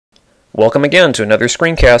Welcome again to another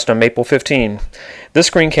screencast on Maple 15. This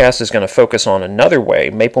screencast is going to focus on another way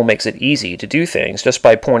Maple makes it easy to do things just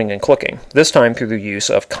by pointing and clicking, this time through the use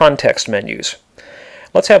of context menus.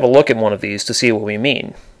 Let's have a look at one of these to see what we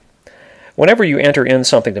mean. Whenever you enter in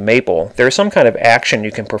something to Maple, there is some kind of action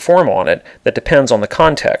you can perform on it that depends on the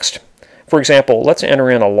context. For example, let's enter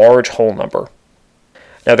in a large whole number.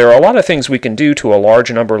 Now there are a lot of things we can do to a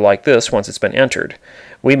large number like this once it's been entered.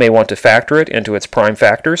 We may want to factor it into its prime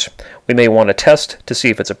factors, we may want to test to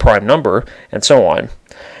see if it's a prime number, and so on.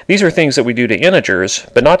 These are things that we do to integers,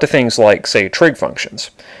 but not to things like, say, trig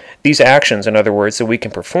functions. These actions, in other words, that we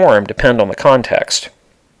can perform depend on the context.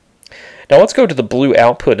 Now let's go to the blue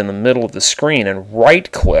output in the middle of the screen and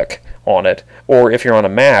right-click on it, or if you're on a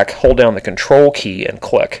Mac, hold down the Control key and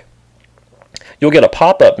click. You'll get a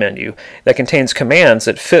pop-up menu that contains commands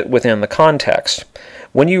that fit within the context.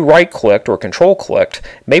 When you right-clicked or control-clicked,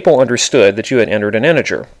 Maple understood that you had entered an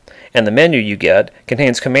integer, and the menu you get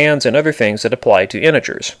contains commands and other things that apply to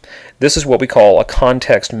integers. This is what we call a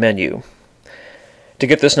context menu. To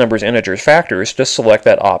get this number's integers factors, just select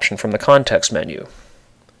that option from the context menu.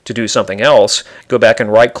 To do something else, go back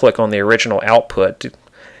and right-click on the original output, and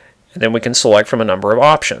then we can select from a number of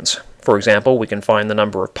options. For example, we can find the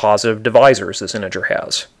number of positive divisors this integer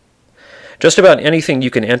has. Just about anything you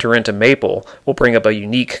can enter into Maple will bring up a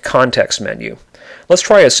unique context menu. Let's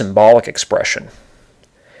try a symbolic expression.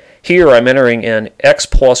 Here I'm entering in x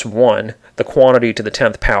plus 1, the quantity to the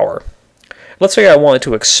 10th power. Let's say I wanted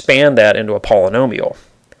to expand that into a polynomial.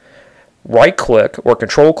 Right-click or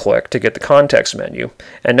control-click to get the context menu,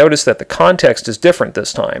 and notice that the context is different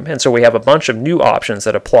this time, and so we have a bunch of new options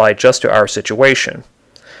that apply just to our situation.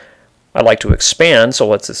 I'd like to expand, so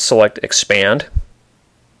let's select Expand,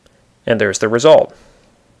 and there's the result.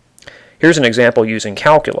 Here's an example using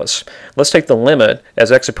calculus. Let's take the limit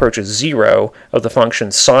as x approaches 0 of the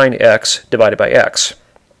function sine x divided by x.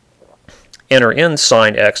 Enter in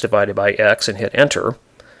sine x divided by x and hit Enter.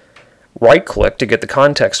 Right-click to get the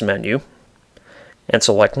context menu, and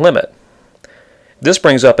select Limit. This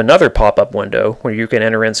brings up another pop-up window where you can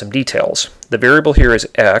enter in some details. The variable here is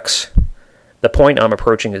x. The point I'm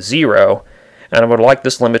approaching is 0, and I would like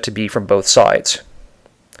this limit to be from both sides.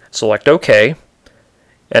 Select OK,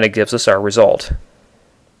 and it gives us our result.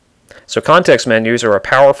 So context menus are a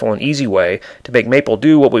powerful and easy way to make Maple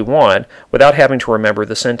do what we want without having to remember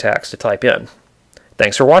the syntax to type in.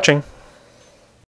 Thanks for watching.